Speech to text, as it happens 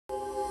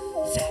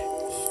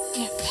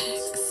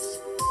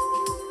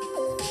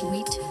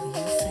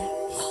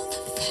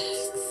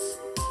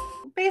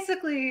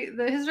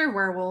the history of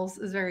werewolves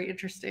is very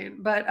interesting,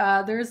 but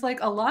there's like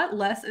a lot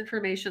less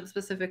information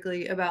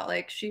specifically about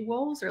like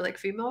she-wolves or like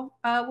female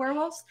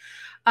werewolves.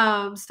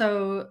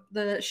 So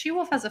the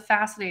she-wolf has a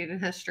fascinating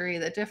history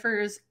that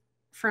differs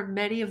from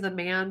many of the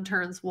man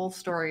turns wolf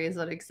stories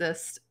that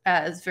exist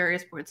as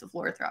various points of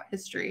lore throughout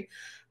history.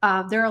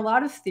 There are a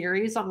lot of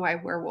theories on why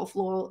werewolf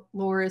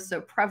lore is so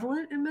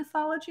prevalent in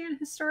mythology and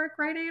historic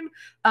writing.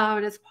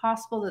 And it's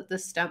possible that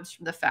this stems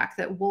from the fact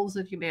that wolves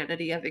and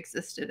humanity have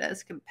existed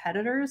as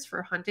competitors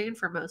for hunting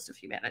for most of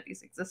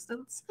humanity's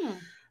existence.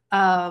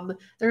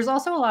 There's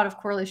also a lot of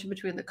correlation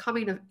between the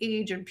coming of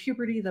age and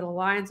puberty that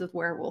aligns with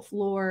werewolf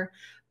lore,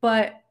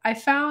 but I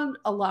found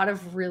a lot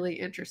of really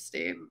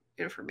interesting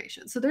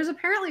information. So there's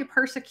apparently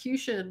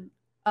persecution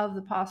of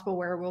the possible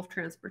werewolf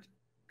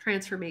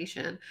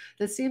transformation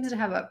that seems to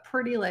have a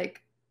pretty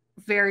like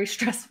very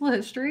stressful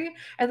history.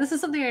 And this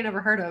is something I never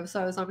heard of.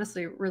 So I was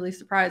honestly really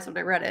surprised when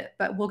I read it.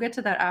 But we'll get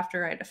to that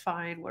after I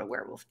define what a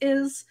werewolf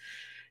is.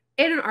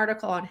 In an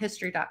article on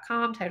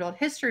history.com titled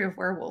History of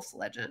Werewolves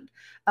Legend,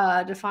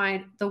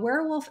 defined the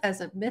werewolf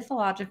as a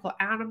mythological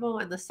animal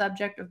and the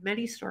subject of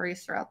many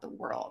stories throughout the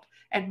world,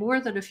 and more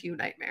than a few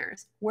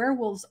nightmares.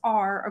 Werewolves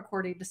are,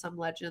 according to some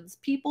legends,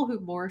 people who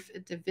morph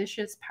into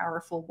vicious,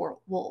 powerful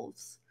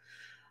wolves.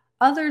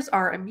 Others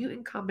are a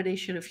mutant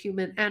combination of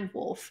human and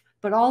wolf,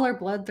 but all are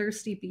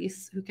bloodthirsty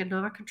beasts who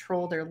cannot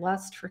control their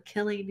lust for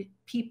killing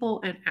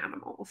people and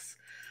animals.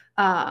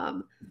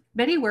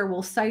 Many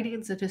werewolf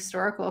sightings and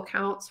historical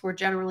accounts were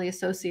generally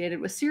associated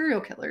with serial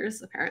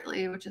killers,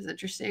 apparently, which is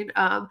interesting,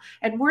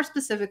 and more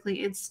specifically,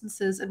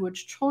 instances in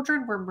which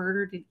children were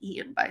murdered and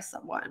eaten by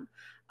someone.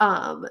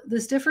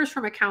 This differs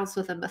from accounts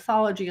within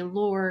mythology and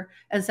lore,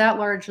 as that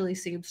largely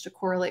seems to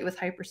correlate with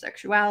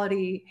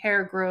hypersexuality,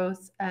 hair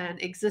growth,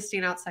 and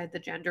existing outside the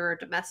gender or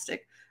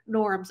domestic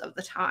norms of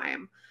the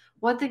time.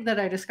 One thing that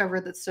I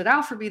discovered that stood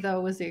out for me,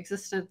 though, was the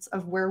existence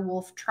of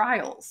werewolf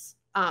trials.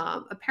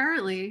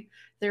 Apparently,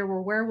 there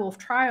were werewolf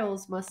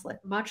trials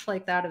much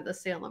like that of the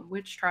Salem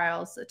witch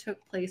trials that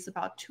took place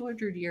about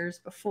 200 years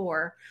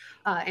before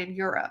in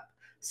Europe.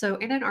 So,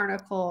 in an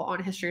article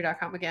on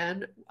history.com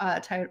again,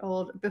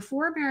 titled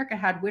Before America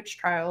Had Witch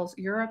Trials,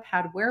 Europe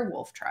Had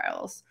Werewolf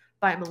Trials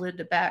by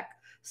Melinda Beck,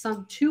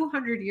 some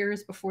 200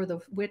 years before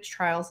the witch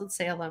trials in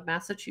Salem,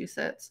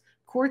 Massachusetts,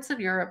 courts in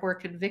Europe were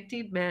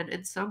convicting men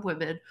and some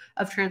women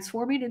of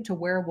transforming into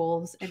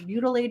werewolves and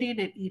mutilating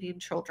and eating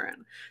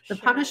children. The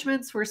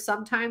punishments were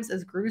sometimes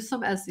as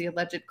gruesome as the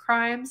alleged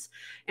crimes.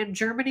 In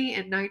Germany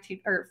in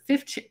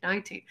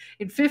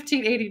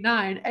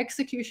 1589,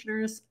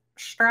 executioners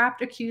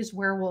strapped accused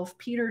werewolf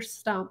Peter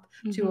Stump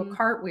to a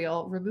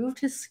cartwheel, removed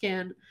his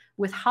skin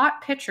with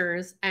hot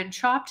pitchers, and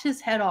chopped his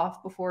head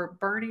off before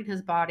burning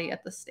his body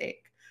at the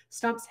stake.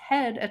 Stump's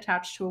head,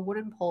 attached to a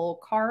wooden pole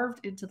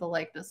carved into the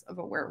likeness of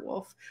a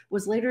werewolf,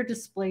 was later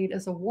displayed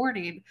as a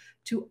warning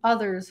to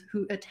others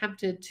who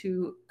attempted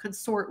to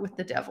consort with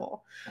the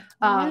devil.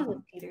 I know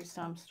the Peter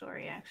Stump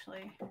story,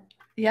 actually.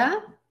 Yeah?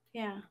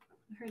 Yeah,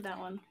 I heard that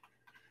one.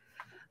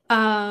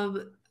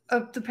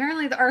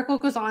 Apparently, the article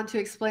goes on to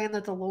explain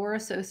that the lore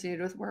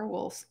associated with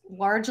werewolves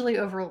largely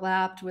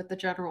overlapped with the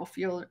general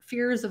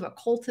fears of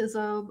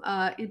occultism,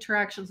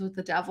 interactions with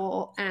the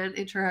devil, and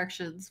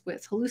interactions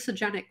with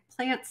hallucinogenic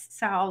plants,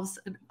 salves,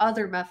 and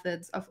other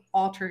methods of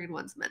altering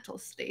one's mental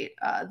state.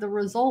 The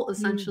result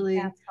essentially.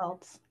 Bath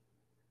salts.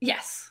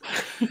 Yes.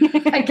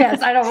 I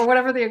guess. I don't know,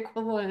 whatever the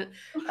equivalent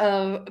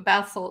of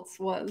bath salts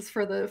was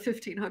for the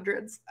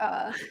 1500s.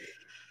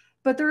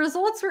 But the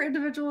results were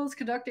individuals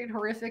conducting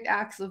horrific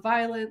acts of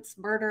violence,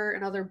 murder,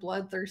 and other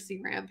bloodthirsty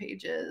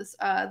rampages.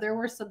 There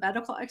were some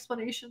medical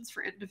explanations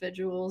for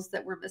individuals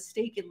that were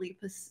mistakenly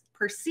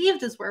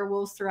perceived as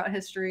werewolves throughout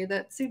history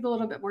that seemed a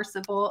little bit more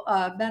simple.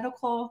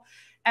 Medical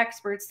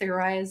experts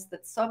theorized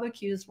that some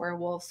accused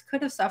werewolves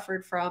could have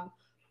suffered from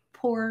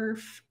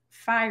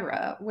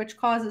porphyria, which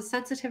causes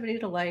sensitivity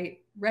to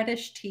light,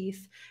 reddish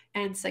teeth,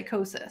 and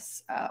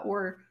psychosis,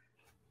 or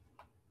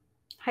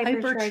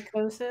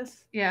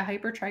hypertrichosis.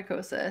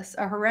 Hypertrichosis,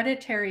 a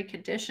hereditary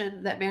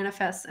condition that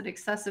manifests in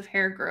excessive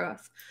hair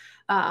growth.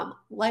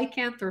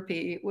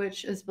 Lycanthropy,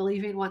 which is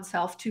believing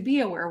oneself to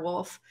be a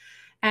werewolf,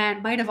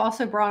 and might have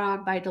also brought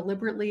on by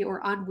deliberately or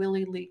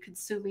unwillingly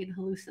consuming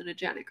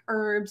hallucinogenic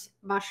herbs,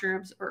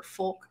 mushrooms, or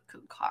folk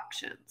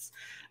concoctions.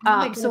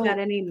 They could have had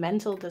any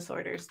mental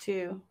disorders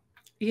too.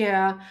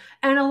 Yeah,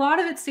 and a lot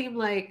of it seemed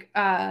like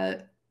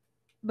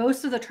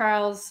most of the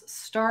trials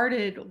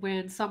started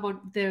when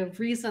the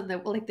reason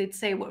that like they'd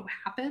say what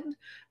happened,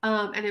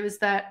 and it was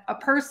that a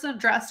person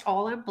dressed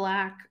all in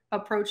black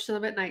approached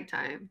them at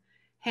nighttime,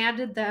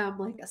 handed them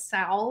like a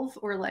salve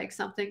or like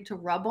something to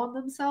rub on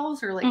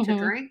themselves or like to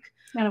drink,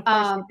 and of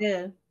course they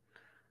did,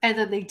 and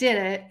then they did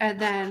it, and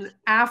then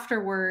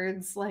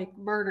afterwards like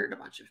murdered a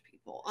bunch of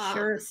people.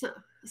 Sure.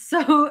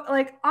 So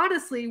like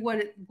honestly,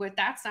 what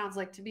that sounds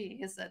like to me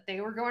is that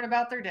they were going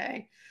about their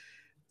day,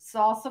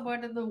 saw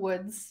someone in the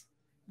woods.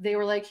 They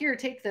were like, here,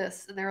 take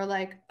this. And they were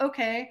like,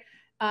 okay.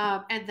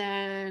 And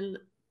then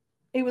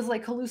it was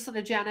like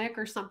hallucinogenic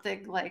or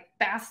something, like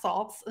bath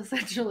salts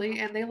essentially,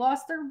 and they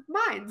lost their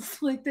minds.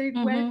 Like they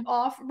went Mm-hmm.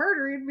 off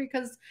murdering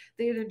because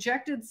they had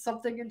injected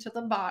something into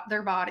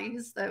their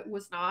bodies that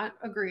was not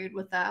agreed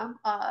with them.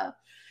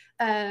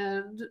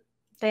 And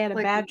They had a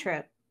like, bad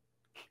trip.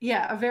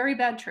 yeah, a very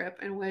bad trip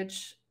in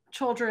which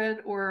children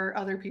or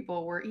other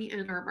people were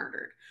eaten or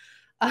murdered.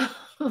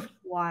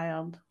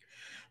 Wild.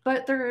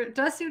 But there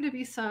does seem to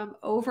be some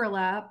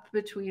overlap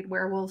between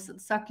werewolves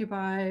and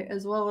succubi,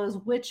 as well as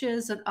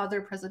witches and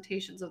other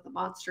presentations of the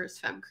monstrous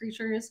femme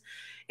creatures,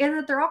 in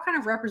that they're all kind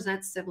of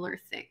represent similar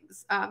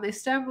things. They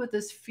stem with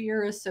this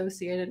fear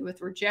associated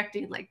with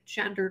rejecting like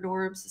gender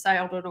norms,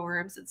 societal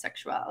norms, and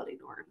sexuality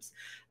norms.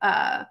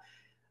 Uh,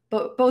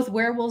 but both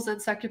werewolves and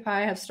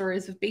succubi have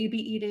stories of baby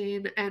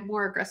eating and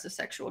more aggressive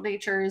sexual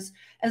natures,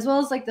 as well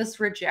as like this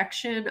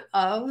rejection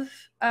of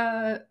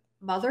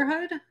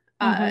motherhood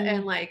Mm-hmm.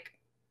 and like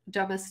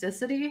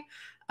domesticity.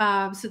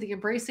 So the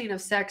embracing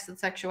of sex and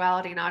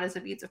sexuality not as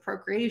a means of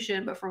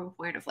procreation, but from a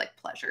point of like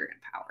pleasure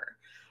and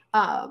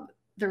power.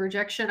 The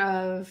rejection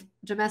of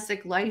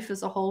domestic life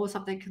as a whole was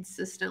something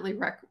consistently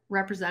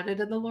represented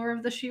in the lore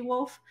of the she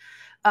wolf.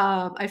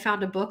 I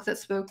found a book that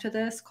spoke to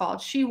this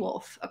called She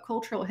Wolf, A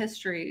Cultural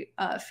History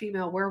of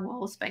Female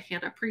Werewolves by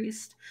Hannah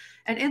Priest.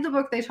 And in the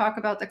book, they talk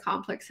about the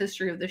complex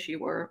history of the she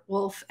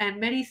wolf and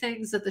many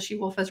things that the she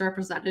wolf has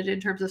represented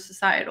in terms of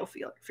societal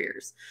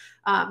fears.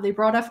 They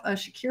brought up a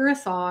Shakira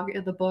song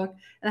in the book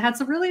and had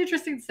some really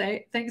interesting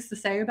things to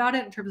say about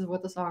it in terms of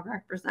what the song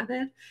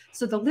represented.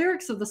 So the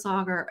lyrics of the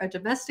song are: a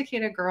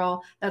domesticated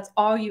girl, that's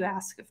all you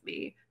ask of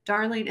me.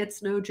 Darling,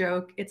 it's no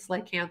joke, it's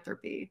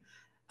lycanthropy.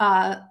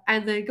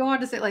 And they go on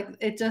to say, like,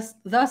 it just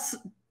thus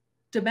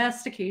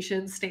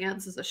domestication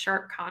stands as a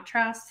sharp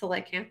contrast to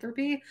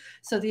lycanthropy.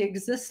 So the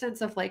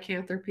existence of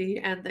lycanthropy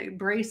and the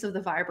embrace of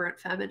the vibrant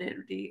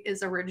femininity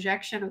is a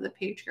rejection of the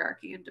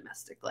patriarchy in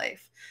domestic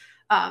life.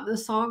 The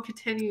song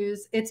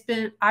continues,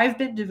 I've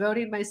been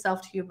devoting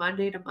myself to you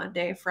Monday to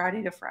Monday,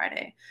 Friday to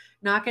Friday,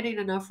 not getting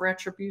enough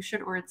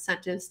retribution or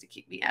incentives to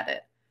keep me at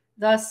it.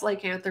 Thus,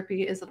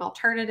 lycanthropy is an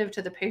alternative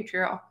to the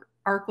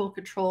patriarchal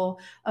control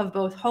of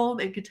both home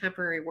and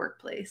contemporary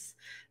workplace.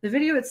 The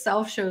video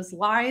itself shows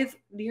lithe,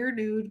 near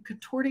nude,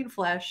 contorting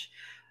flesh,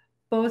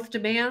 both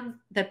demands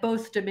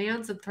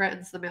and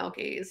threatens the male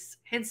gaze.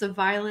 Hints of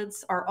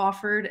violence are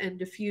offered and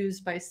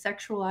diffused by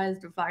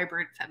sexualized,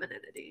 vibrant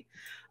femininity.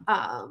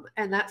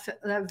 And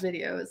that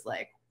video is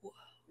like,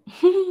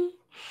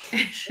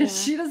 Yeah.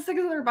 she does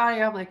things with her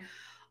body. I'm like,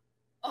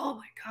 oh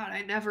my god,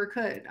 I never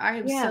could. I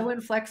am Yeah. so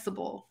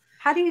inflexible.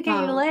 How do you get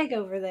your Um, leg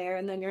over there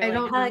and then you're I like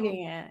don't know.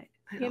 hugging it?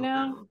 I You don't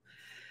know? know.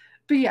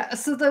 But yeah,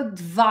 so the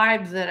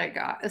vibe that I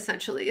got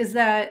essentially is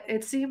that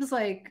it seems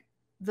like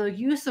the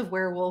use of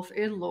werewolf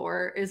in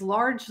lore is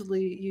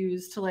largely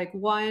used to like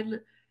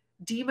one,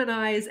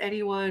 demonize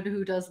anyone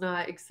who does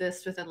not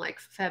exist within like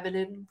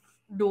feminine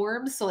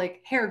norms. So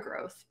like hair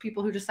growth,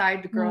 people who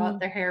decide to grow out Mm.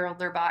 their hair on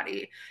their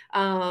body.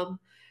 Um,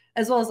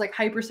 as well as like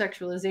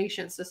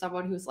hypersexualization. So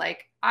someone who's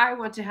like, I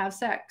want to have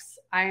sex.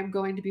 I am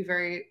going to be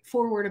very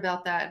forward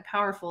about that and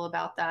powerful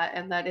about that.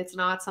 And that it's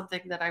not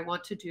something that I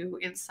want to do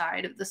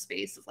inside of the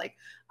space of like,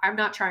 I'm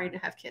not trying to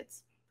have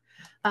kids.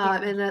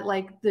 Yeah. And that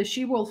like the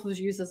she wolf was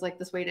used as like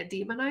this way to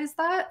demonize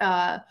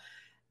that.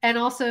 And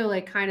also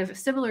like kind of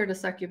similar to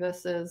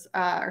succubuses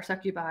or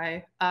succubi,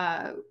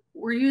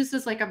 were used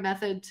as like a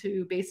method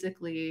to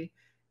basically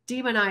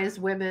demonize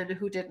women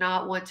who did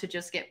not want to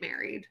just get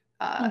married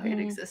and Mm-hmm.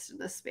 exist in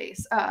this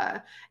space,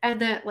 and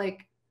that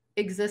like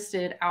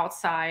existed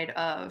outside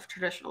of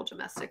traditional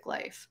domestic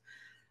life.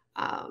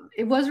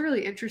 It was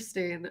really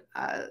interesting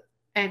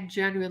and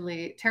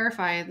genuinely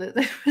terrifying that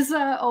it was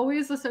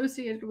always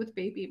associated with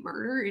baby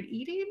murder and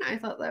eating. I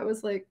thought that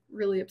was like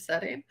really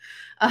upsetting.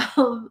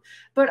 Um,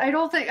 but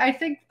I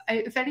think,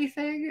 if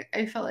anything,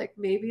 I felt like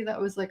maybe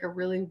that was like a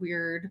really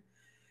weird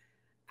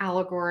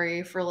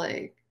allegory for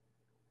like,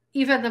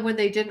 even when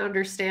they didn't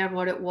understand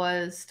what it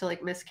was to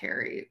like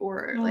miscarry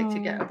or like to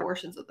get Mm.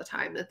 abortions at the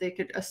time, that they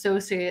could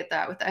associate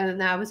that with,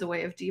 and that was a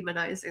way of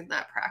demonizing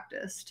that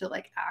practice to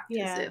like act as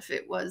Yeah. if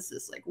it was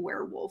this like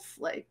werewolf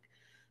like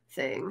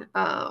thing.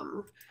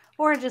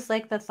 Or just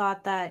like the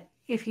thought that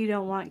if you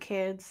don't want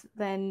kids,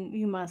 then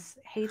you must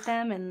hate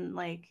them and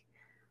like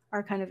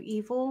are kind of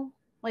evil.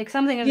 Like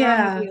something is wrong with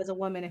Yeah. you as a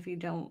woman if you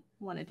don't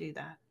want to do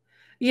that.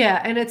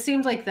 Yeah, and it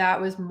seemed like that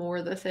was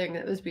more the thing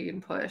that was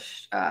being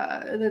pushed.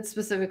 That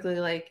specifically,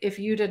 like, if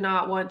you did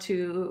not want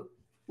to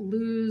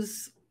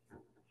lose,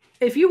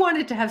 if you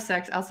wanted to have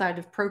sex outside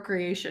of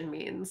procreation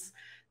means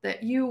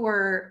that you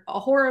were a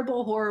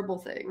horrible, horrible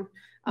thing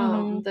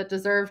Mm-hmm. that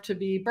deserved to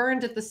be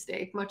burned at the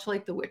stake, much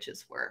like the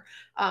witches were.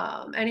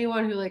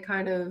 Anyone who, like,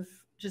 kind of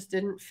just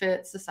didn't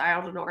fit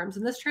societal norms.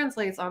 And this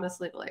translates,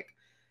 honestly, to, like,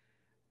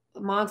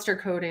 monster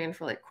coding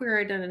for, like, queer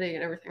identity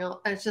and everything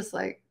else. It's just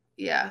like,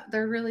 yeah,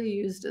 they're really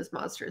used as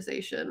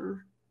monsterization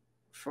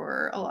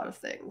for a lot of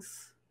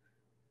things.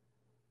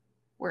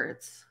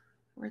 Words,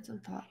 words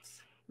and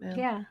thoughts, man.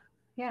 Yeah.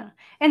 Yeah.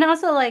 And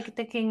also like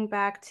thinking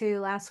back to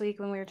last week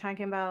when we were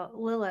talking about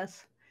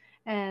Lilith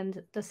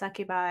and the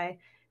succubi,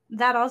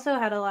 that also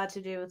had a lot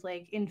to do with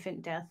like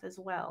infant death as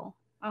well.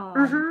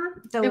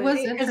 So It was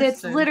because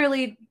it's interesting.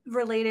 literally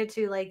related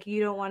to like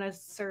you don't want to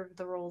serve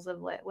the roles of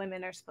what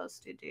women are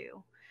supposed to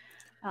do.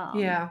 Um,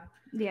 Yeah.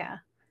 yeah.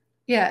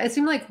 Yeah, it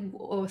seemed like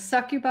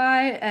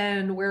succubi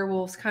and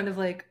werewolves kind of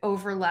like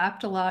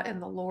overlapped a lot in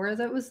the lore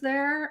that was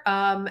there.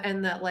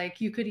 And that like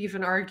you could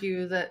even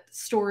argue that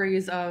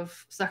stories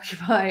of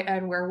succubi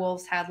and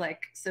werewolves had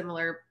like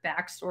similar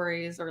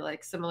backstories or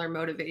like similar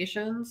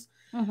motivations.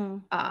 Mm-hmm.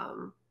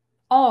 Um,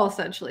 all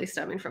essentially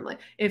stemming from like,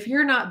 if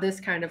you're not this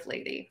kind of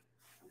lady,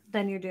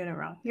 Then you're doing it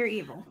wrong. You're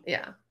evil.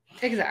 yeah,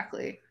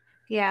 exactly.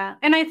 Yeah.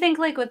 And I think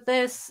like with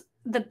this,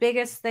 the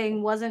biggest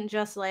thing wasn't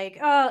just like,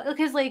 oh,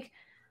 because like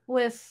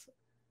with,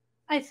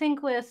 I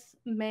think with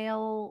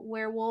male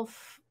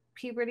werewolf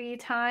puberty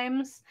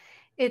times,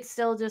 it's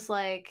still just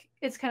like,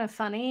 it's kind of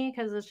funny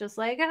because it's just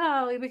like,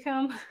 oh, we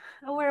become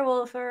a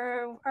werewolf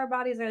or our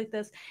bodies are like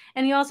this.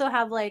 And you also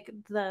have like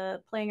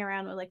the playing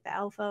around with like the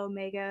alpha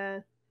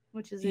omega,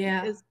 which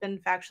Yeah. is been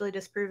factually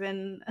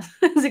disproven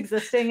as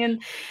existing in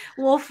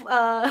wolf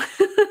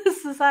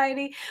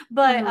society.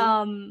 But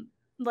Hmm.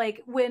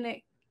 like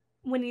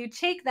when you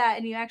take that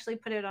and you actually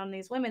put it on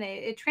these women,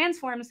 it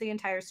transforms the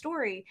entire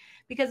story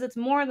because it's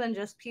more than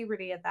just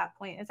puberty at that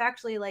point. It's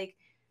actually like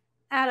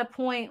at a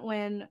point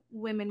when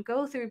women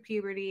go through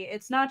puberty,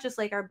 it's not just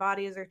like our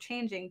bodies are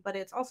changing, but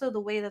it's also the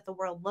way that the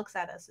world looks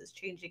at us is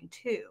changing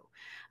too.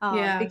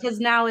 Yeah. Because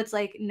now it's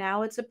like,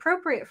 now it's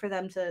appropriate for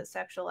them to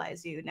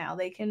sexualize you. Now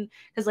they can,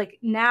 because like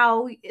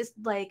now it's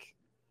like,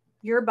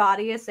 your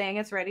body is saying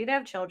it's ready to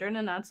have children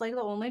and that's like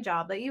the only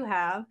job that you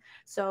have,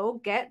 so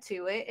get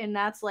to it. And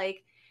that's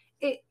like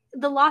it,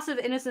 the loss of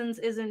innocence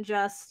isn't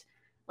just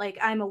like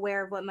I'm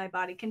aware of what my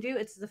body can do,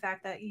 it's the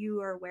fact that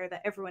you are aware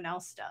that everyone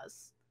else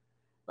does,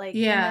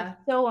 like, and that's Yeah.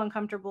 so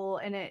uncomfortable.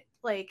 And it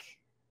like,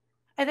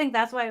 I think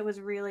that's why it was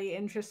really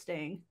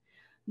interesting,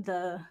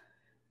 the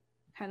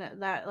kind of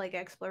that like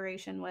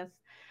exploration with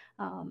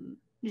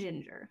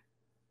Ginger.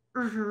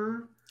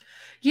 Hmm.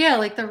 Yeah,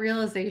 like the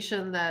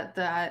realization that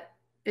that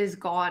is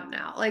gone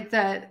now. Like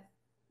that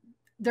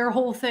their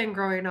whole thing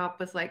growing up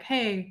was like,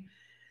 hey,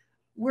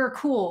 we're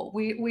cool.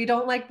 We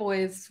don't like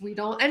boys. We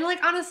don't, and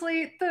like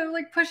honestly, the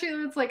like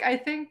pushing it's like I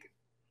think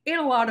in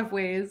a lot of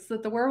ways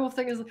that the werewolf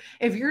thing is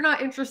if you're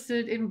not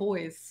interested in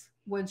boys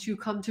once you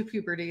come to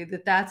puberty,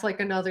 that's like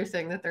another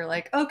thing that they're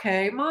like,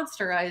 okay,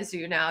 monsterize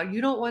you now.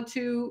 You don't want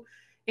to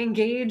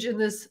engage in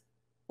this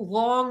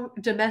long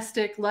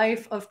domestic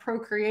life of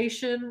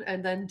procreation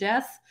and then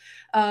death.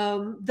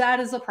 That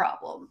is a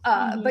problem.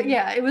 But Mm-hmm.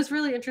 yeah, it was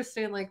really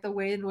interesting, like the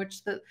way in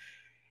which the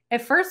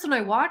at first when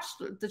I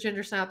watched the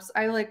Ginger Snaps,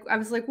 I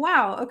was like,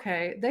 wow,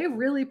 okay, they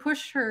really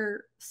pushed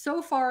her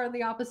so far in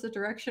the opposite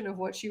direction of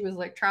what she was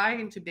like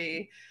trying to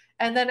be.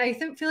 And then I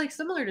feel like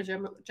similar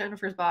to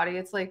Jennifer's body,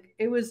 it's like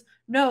it was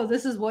no,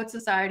 this is what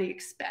society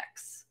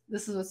expects.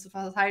 This is what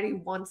society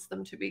wants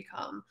them to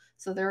become.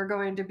 So they're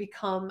going to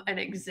become an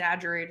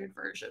exaggerated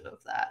version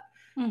of that.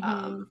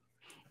 Mm-hmm. Um,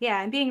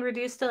 Yeah, and being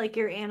reduced to like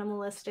your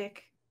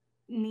animalistic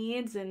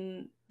needs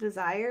and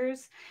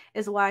desires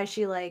is why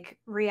she like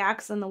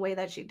reacts in the way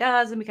that she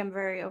does and become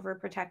very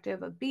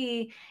overprotective of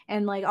B,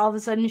 and like all of a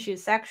sudden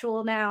she's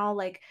sexual now,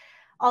 like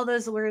all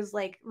those words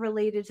like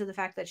related to the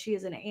fact that she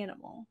is an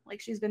animal, like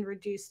she's been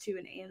reduced to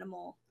an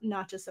animal,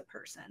 not just a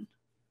person.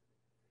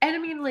 and I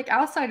mean, like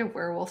outside of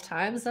werewolf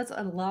times, that's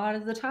a lot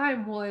of the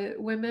time what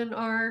women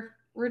are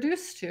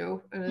reduced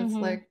to. And it's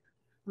Mm-hmm. like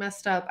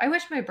messed up. I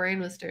wish my brain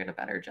was doing a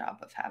better job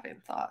of having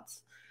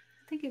thoughts.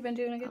 I think you've been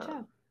doing a good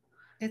job.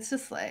 It's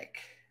just like,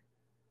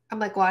 I'm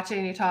like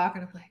watching you talk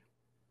and I'm like,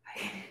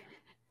 I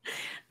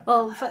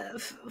Well, don't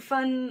have.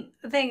 fun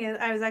thing is,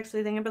 I was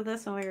actually thinking about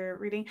this when we were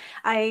reading.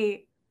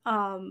 I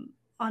on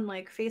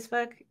like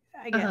Facebook,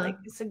 I Uh get huh. like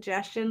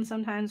suggestions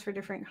sometimes for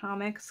different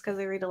comics because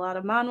I read a lot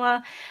of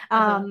manhwa.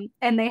 Uh huh.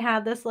 And they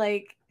had this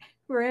like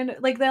random,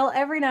 like they'll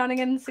every now and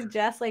again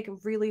suggest like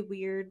really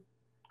weird,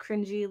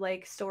 cringy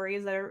like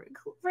stories that are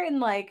written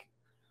like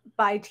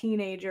by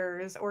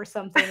teenagers or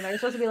something. They're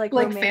supposed to be like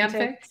Like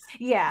romantic, fanfics.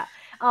 yeah.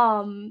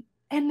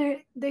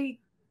 And they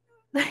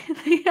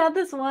they had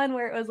this one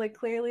where it was like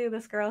clearly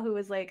this girl who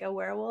was like a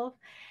werewolf,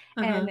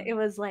 Uh and huh. it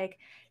was like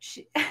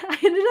I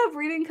ended up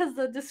reading because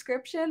the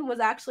description was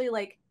actually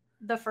like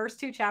the first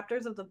two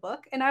chapters of the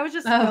book, and I was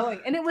just Oh.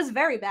 going, and it was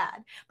very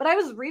bad, but I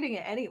was reading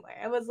it anyway.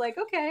 I was like,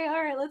 okay,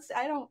 all right, let's,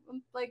 I don't,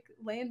 I'm like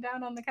laying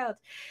down on the couch.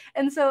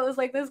 And so it was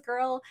like this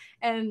girl,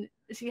 and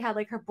she had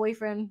like her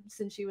boyfriend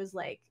since she was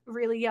like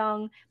really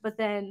young, but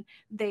then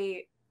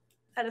they,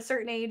 at a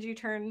certain age you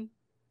turn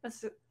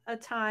a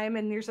time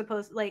and you're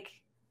supposed like,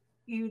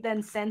 you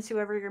then sense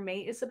whoever your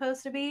mate is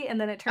supposed to be, and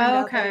then it turned Oh,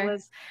 out that it okay.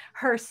 was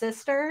her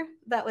sister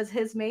that was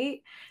his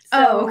mate.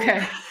 Oh, So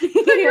okay.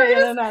 So you yeah, were yeah,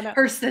 no, just no, no,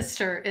 her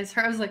sister is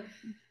her. I was like,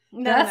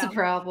 no, no, that's a no,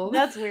 problem.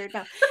 that's weird.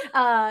 No,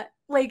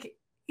 like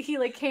he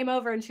like came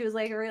over and she was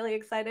like really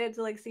excited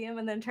to like see him,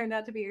 and then turned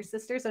out to be your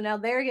sister. So now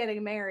they're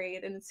getting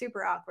married, and it's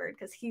super awkward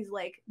because he's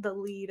like the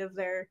lead of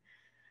their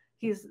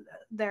he's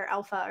their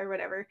alpha or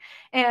whatever.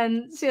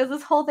 And she has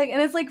this whole thing,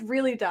 and it's like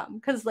really dumb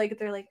because like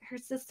they're like her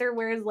sister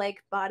wears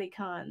like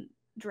bodycon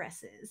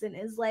dresses and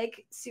is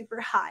like super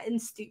hot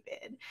and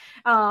stupid.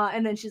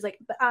 And then she's like,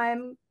 but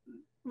I'm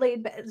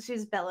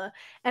she's Bella.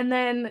 And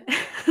then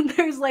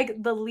there's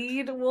like the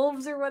lead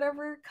wolves or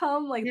whatever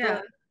come, like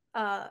Yeah.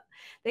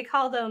 they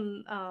call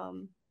them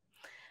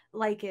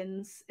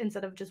lichens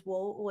instead of just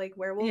werewolves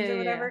Yeah. or Yeah.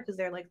 whatever, because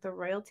they're like the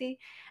royalty.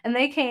 And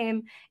they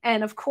came,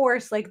 and of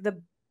course like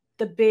the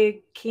big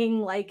king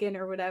lichen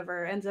or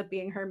whatever ends up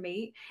being her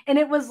mate, and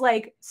it was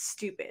like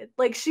stupid.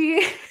 Like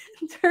she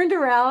turned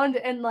around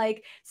and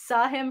like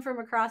saw him from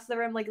across the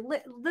room, like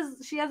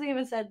this, she hasn't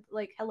even said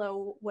like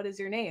hello, what is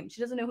your name, she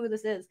doesn't know who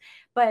this is,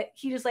 but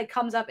he just like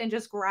comes up and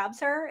just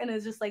grabs her and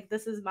is just like,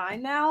 this is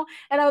mine now.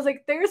 And I was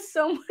like, there's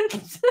so much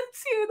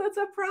that's here that's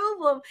a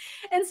problem.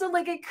 And so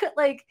like it could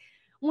like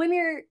when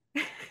you're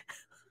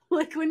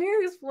like when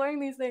you're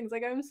exploring these things,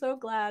 like I'm so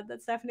glad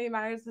that Stephanie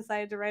Myers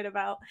decided to write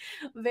about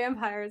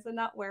vampires and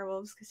not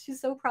werewolves, because she's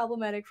so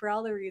problematic for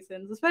all the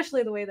reasons,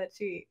 especially the way that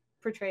she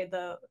portrayed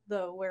the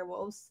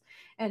werewolves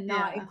and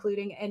not Yeah.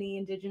 including any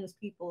indigenous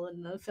people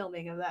in the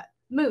filming of that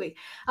movie.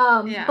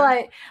 Yeah.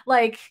 But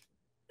like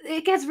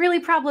it gets really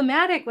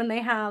problematic when they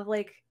have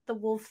like the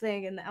wolf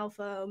thing and the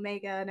alpha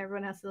omega and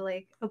everyone has to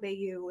like obey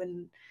you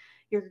and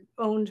you're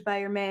owned by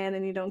your man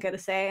and you don't get a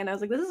say. And I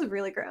was like, this is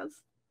really gross.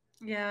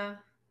 Yeah.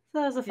 So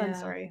that was a fun Yeah.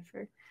 story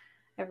for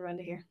everyone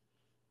to hear.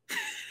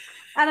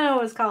 I don't know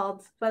what it's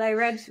called, but I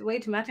read way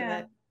too much of Yeah.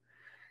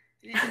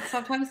 it.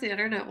 Sometimes the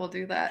internet will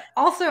do that.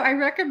 Also, I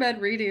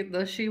recommend reading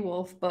the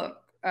She-Wolf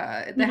book. They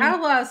Mhm. had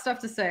a lot of stuff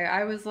to say.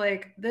 I was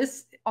like,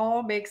 this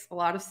all makes a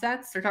lot of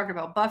sense. They're talking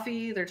about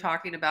Buffy. They're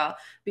talking about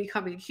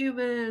becoming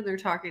human. They're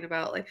talking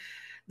about like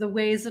the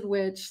ways in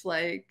which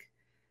like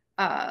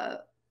uh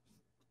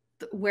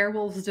the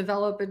werewolves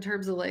develop in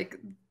terms of like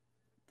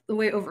the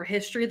way over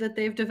history that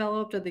they've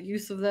developed and the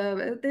use of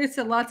them. They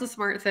said lots of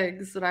smart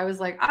things that I was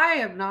like, I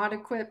am not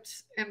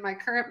equipped in my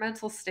current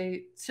mental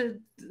state to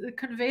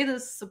convey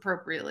this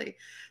appropriately.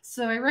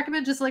 So I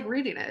recommend just like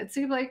reading it. It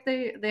seemed like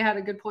they had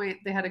a good point.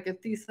 They had a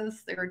good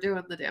thesis. They were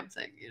doing the damn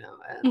thing, you know.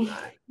 And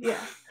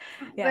Yeah.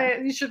 Yeah.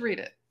 you should read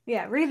it.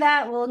 Yeah. Read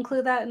that. We'll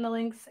include that in the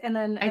links. And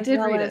then I as did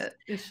well read as it.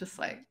 It's just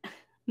like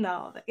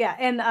no, yeah.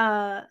 And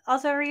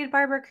also read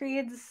Barbara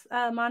Creed's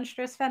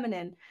Monstrous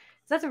Feminine.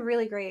 So that's a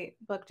really great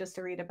book just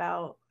to read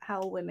about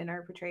how women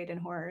are portrayed in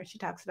horror. She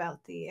talks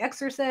about The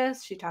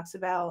Exorcist. She talks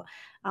about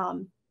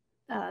um,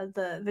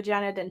 the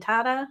vagina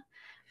dentata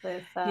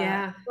with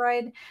yeah.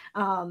 Freud,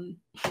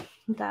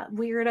 that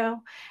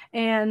weirdo,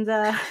 and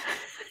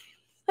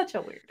such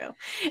a weirdo,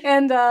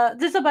 and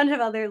just a bunch of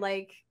other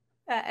like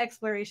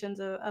explorations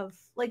of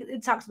like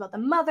it talks about the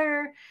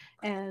mother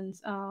and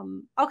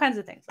all kinds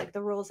of things like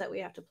the roles that we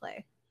have to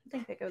play. I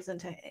think that goes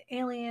into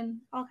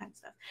Alien, all kinds of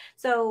stuff.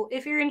 So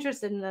if you're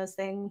interested in those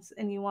things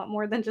and you want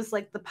more than just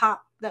like the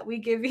pop that we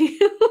give you,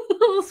 the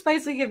little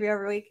spice we give you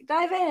every week,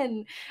 dive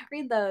in,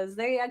 read those.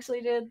 They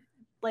actually did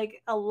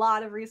like a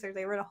lot of research.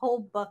 They wrote a whole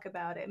book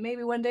about it.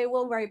 Maybe one day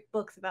we'll write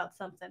books about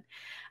something.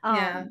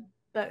 Yeah.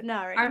 But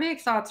not right I now.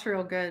 make thoughts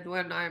real good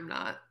when I'm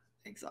not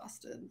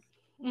exhausted.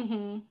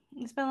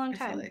 It's been a long I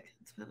feel time. like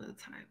it's been a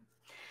time.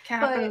 But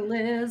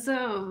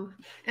Capitalism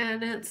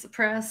and its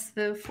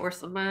oppressive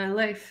force of my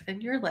life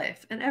and your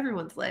life and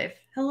everyone's life.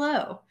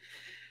 Hello.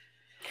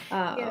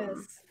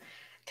 yes.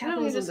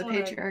 Capitalism, the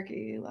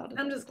patriarchy, a lot of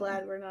I'm things. just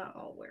glad we're not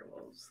all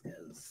werewolves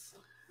because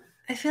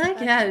I feel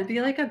like it'd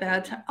be like a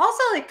bad time.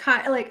 Also, like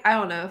kind like I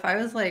don't know if I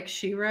was like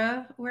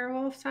Shira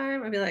werewolf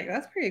time, I'd be like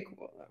that's pretty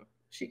cool though.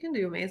 She can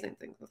do amazing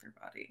things with her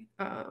body.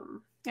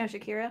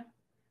 Shakira.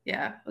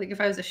 Yeah, like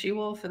if I was a she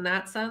wolf in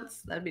that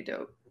sense, that'd be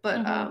dope. But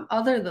Mm-hmm.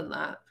 other than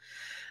that,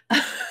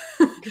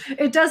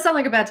 it does sound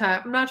like a bad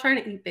time. I'm not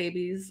trying to eat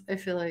babies. I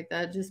feel like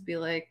that'd just be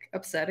like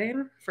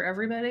upsetting for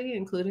everybody,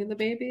 including the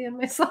baby and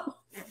myself.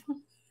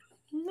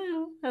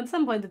 No, at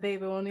some point the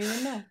baby won't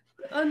even know.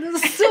 And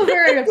this is still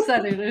very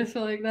upsetting. I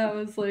feel like that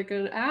was like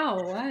an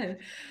ow. Why?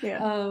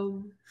 Yeah.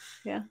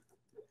 Yeah.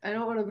 I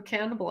don't want to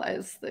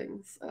cannibalize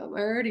things. I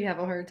already have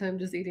a hard time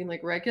just eating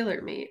like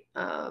regular meat.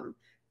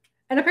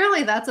 And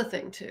apparently that's a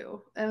thing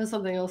too. That was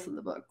something else in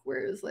the book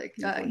where it was like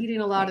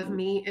eating a lot of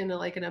meat in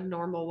like an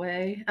abnormal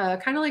way.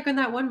 Kind of like in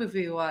that one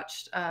movie we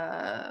watched.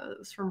 It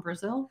was from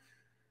Brazil.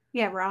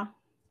 Yeah, raw.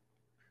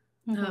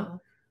 Mm-hmm.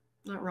 No,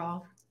 not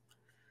raw.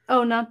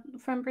 Oh, not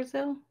from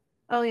Brazil?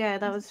 Oh yeah,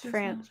 that was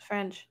Brazil.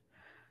 French.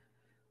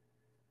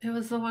 It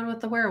was the one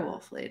with the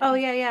werewolf lady. Oh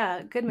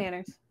yeah. Good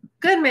Manners.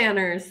 Good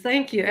Manners.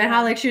 Thank you. Yeah. And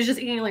how like she was just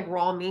eating like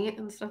raw meat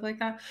and stuff like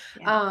that.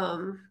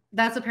 Yeah.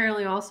 That's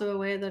apparently also a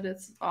way that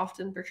it's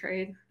often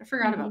portrayed. I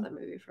forgot about that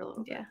movie for a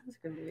little bit. Yeah. It's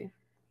a good movie.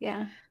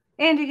 Yeah.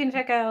 And you can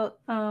check out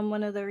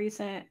one of the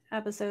recent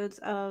episodes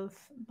of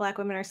Black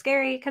Women Are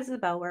Scary because it's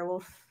about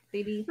werewolf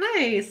baby.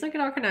 Nice. Look,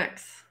 it all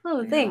connects.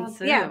 Oh, thanks.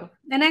 Yeah.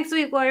 And next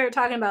week we're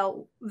talking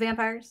about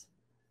vampires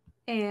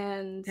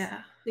And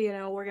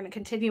Yeah. we're going to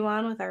continue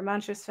on with our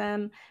Monstrous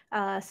Femme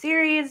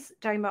series,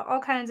 talking about all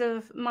kinds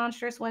of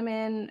monstrous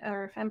women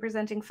or femme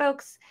presenting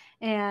folks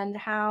and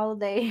how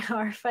they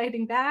are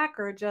fighting back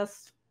or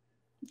just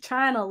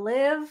trying to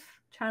live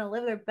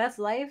their best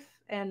life.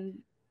 And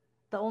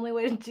the only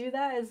way to do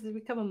that is to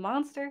become a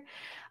monster.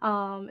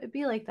 It'd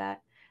be like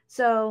that.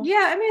 So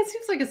yeah, I mean, it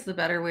seems like it's the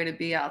better way to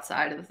be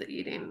outside of the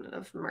eating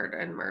of murder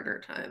and murder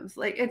times.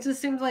 Like, it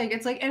just seems like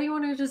it's like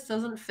anyone who just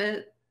doesn't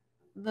fit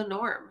the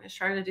norm is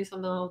trying to do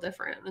something a little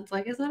different. And it's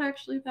like, is that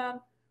actually bad?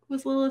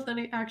 Was Lilith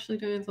actually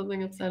doing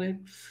something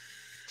upsetting?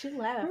 she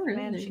left, Not really,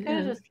 man. She could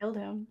have just killed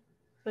him,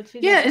 but she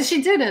Yeah, didn't. and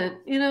she didn't,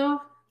 She There's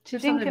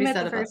didn't something to be commit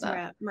said the about first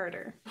that.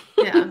 murder.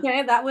 Yeah.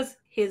 Okay, that was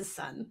his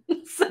son.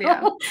 So,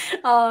 Yeah.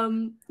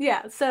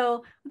 yeah.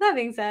 So with that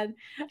being said,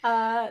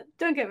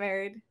 don't get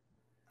married.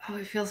 Oh,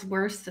 it feels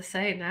worse to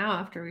say now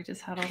after we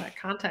just had all that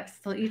context.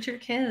 Still eat your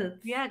kids.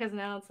 Yeah, because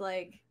now it's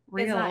like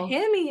Real. it's not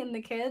him eating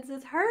the kids;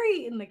 it's her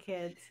eating the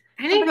kids.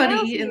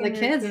 Anybody eating the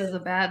kids is a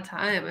bad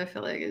time. I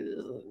feel like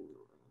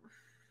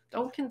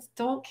don't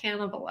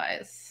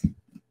cannibalize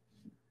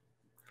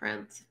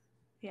friends.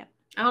 Yeah.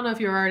 I don't know if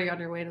you're already on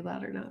your way to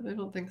that or not. I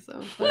don't think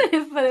so. But,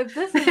 if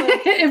this is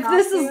what if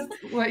this is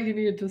what you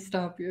need to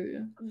stop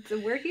you, yeah,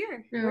 we're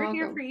here. We're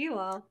here for you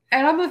all.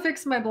 And I'm gonna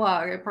fix my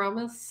blog. I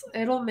promise.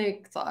 It'll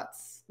make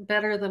thoughts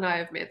better than I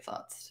have made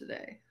thoughts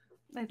today.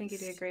 I think you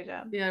did a great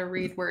job. Yeah,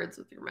 read words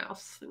with your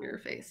mouth and your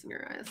face and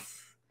your eyes.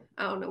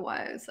 I don't know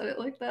why I said it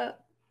like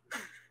that.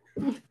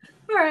 All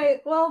right.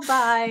 Well,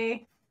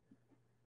 bye.